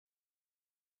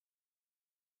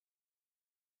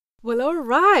Well, all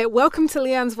right. Welcome to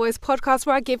Leanne's Voice podcast,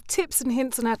 where I give tips and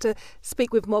hints on how to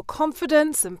speak with more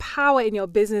confidence and power in your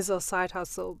business or side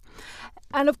hustle.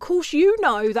 And of course, you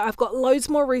know that I've got loads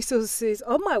more resources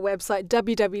on my website,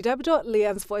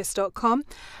 www.leannesvoice.com.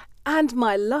 And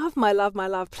my love,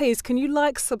 please, can you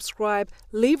like, subscribe,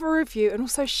 leave a review, and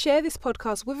also share this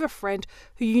podcast with a friend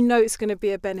who you know it's going to be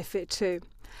a benefit to.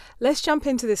 Let's jump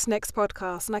into this next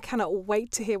podcast, and I cannot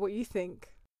wait to hear what you think.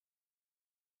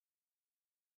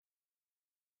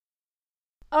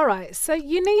 All right, so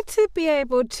you need to be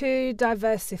able to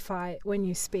diversify when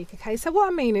you speak, okay? So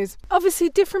what I mean is, obviously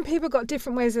different people got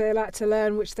different ways that they like to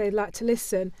learn, which they like to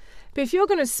listen. But if you're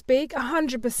going to speak,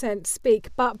 100%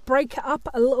 speak, but break it up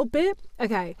a little bit,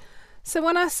 okay? So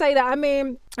when I say that, I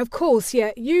mean, of course,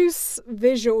 use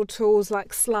visual tools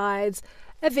like slides,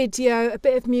 a video, a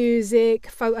bit of music,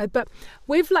 photo. But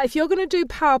with if you're going to do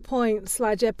PowerPoint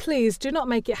slides, please do not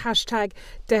make it hashtag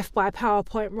death by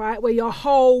PowerPoint, right? Where your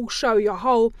whole show, your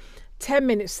whole 10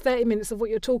 minutes, 30 minutes of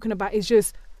what you're talking about is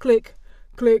just click,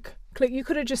 click, click. You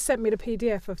could have just sent me the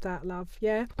PDF of that, love,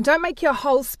 yeah? Don't make your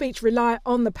whole speech rely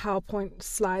on the PowerPoint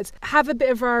slides. Have a bit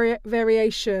of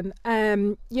variation.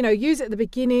 Use it at the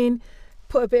beginning.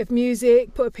 Put a bit of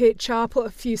music, put a picture, put a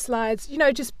few slides,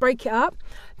 just break it up.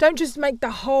 Don't just make the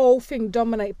whole thing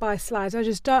dominate by slides. I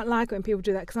just don't like when people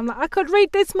do that because I'm like, I could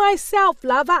read this myself,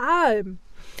 love, at home.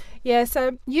 Yeah,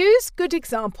 so use good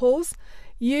examples.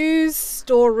 Use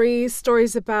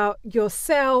stories about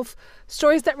yourself,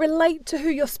 stories that relate to who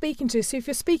you're speaking to. So if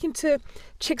you're speaking to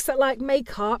chicks that like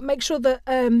makeup, make sure that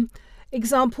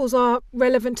examples are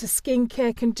relevant to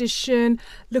skincare, condition,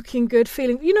 looking good,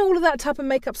 feeling, all of that type of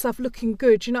makeup stuff, looking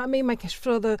good, you know what I mean? Making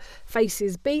sure the face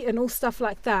is beat and all stuff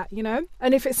like that,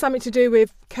 And if it's something to do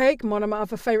with cake, one of my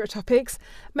other favourite topics,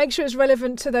 make sure it's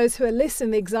relevant to those who are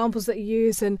listening, the examples that you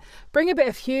use, and bring a bit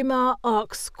of humour,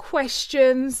 ask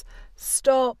questions,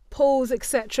 stop, pause,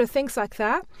 etc., things like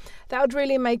that. That would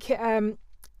really make it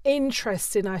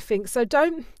interesting, I think. So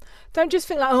don't just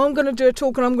think like, I'm going to do a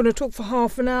talk and I'm going to talk for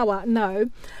half an hour. No,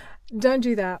 don't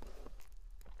do that.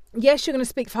 Yes, you're going to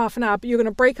speak for half an hour, but you're going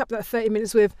to break up that 30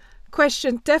 minutes with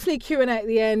questions, definitely Q&A at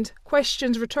the end,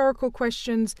 questions, rhetorical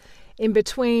questions in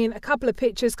between, a couple of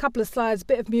pictures, couple of slides,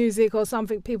 bit of music or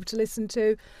something, people to listen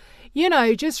to.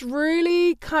 Just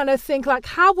really kind of think like,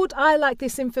 how would I like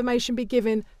this information be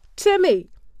given to me?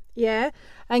 Yeah,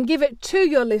 and give it to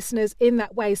your listeners in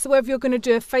that way. So whether you're going to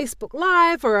do a Facebook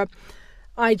Live or a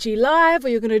IG Live, or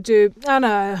you're going to do,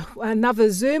 another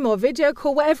Zoom or video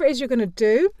call, whatever it is you're going to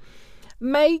do,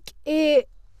 make it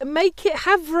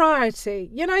have variety.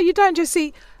 You don't just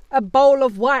eat a bowl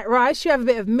of white rice. You have a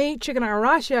bit of meat, chicken and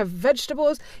rice, you have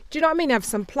vegetables. Do you know what I mean? You have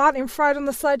some plantain fried on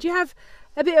the side. You have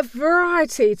a bit of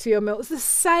variety to your meal. It's the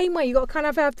same way. You got to kind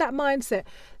of have that mindset.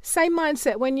 Same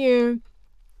mindset when you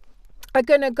are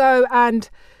going to go and,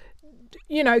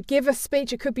 give a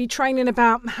speech. It could be training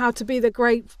about how to be the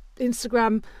great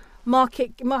Instagram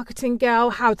marketing girl,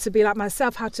 how to be like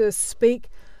myself, how to speak,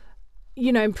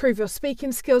 improve your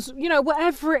speaking skills,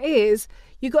 whatever it is,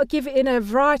 you got to give it in a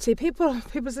variety.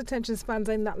 People's attention spans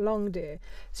ain't that long, dear.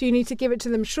 So you need to give it to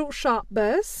them short, sharp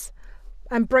bursts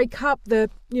and break up the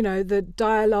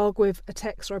dialogue with a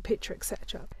text or a picture,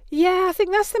 etc. Yeah, I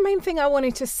think that's the main thing I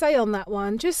wanted to say on that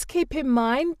one. Just keep in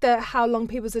mind that how long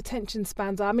people's attention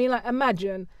spans are. I mean, like,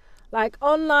 imagine like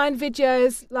online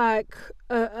videos, like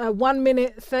 1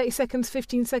 minute, 30 seconds,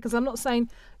 15 seconds. I'm not saying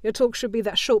your talk should be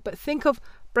that short, but think of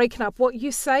breaking up what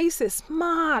you say. So it's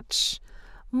much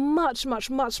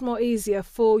more easier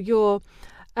for your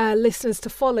listeners to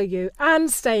follow you and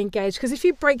stay engaged. Because if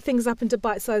you break things up into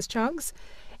bite-sized chunks,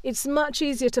 it's much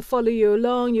easier to follow you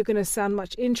along. You're going to sound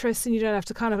much interesting. You don't have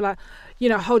to kind of like,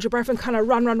 hold your breath and kind of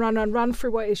run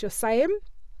through what it is you're saying.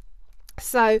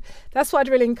 So that's what I'd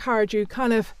really encourage you,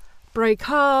 kind of break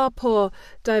up or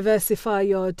diversify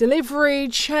your delivery,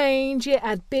 change it,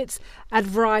 add bits, add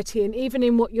variety, and even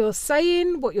in what you're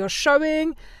saying, what you're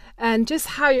showing, and just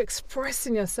how you're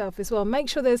expressing yourself as well. Make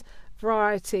sure there's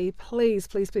variety, please.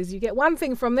 You get one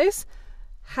thing from this: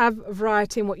 have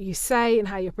variety in what you say and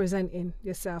how you're presenting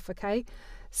yourself. Okay,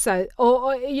 so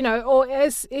or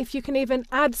as if you can even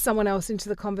add someone else into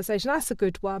the conversation, that's a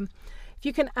good one. If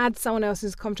you can add someone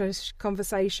else's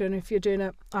conversation, if you're doing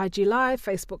an IG Live,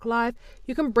 Facebook Live,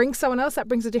 you can bring someone else. That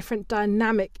brings a different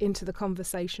dynamic into the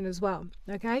conversation as well.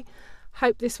 Okay,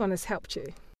 hope this one has helped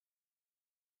you.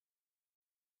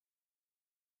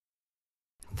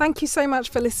 Thank you so much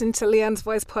for listening to Leanne's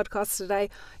Voice podcast today,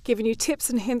 giving you tips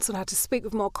and hints on how to speak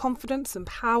with more confidence and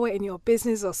power in your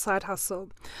business or side hustle.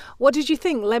 What did you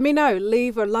think? Let me know.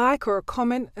 Leave a like or a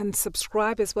comment and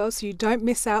subscribe as well so you don't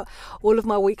miss out all of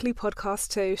my weekly podcasts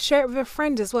too. Share it with a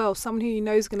friend as well, someone who you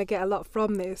know is going to get a lot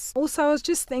from this. Also, I was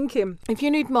just thinking, if you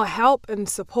need more help and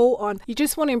support on, you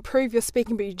just want to improve your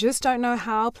speaking but you just don't know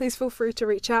how, please feel free to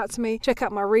reach out to me. Check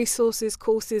out my resources,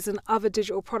 courses and other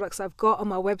digital products I've got on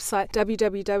my website,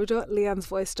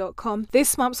 www.leannesvoice.com.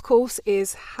 This month's course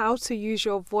is how to use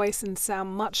your voice and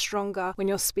sound much stronger when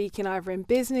you're speaking, either in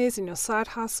business, in your side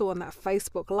hustle, on that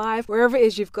Facebook Live, wherever it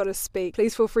is you've got to speak.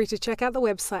 Please feel free to check out the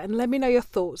website and let me know your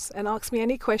thoughts and ask me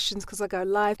any questions because I go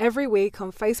live every week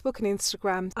on Facebook and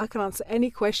Instagram. I can answer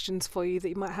any questions for you that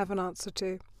you might have an answer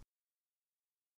to.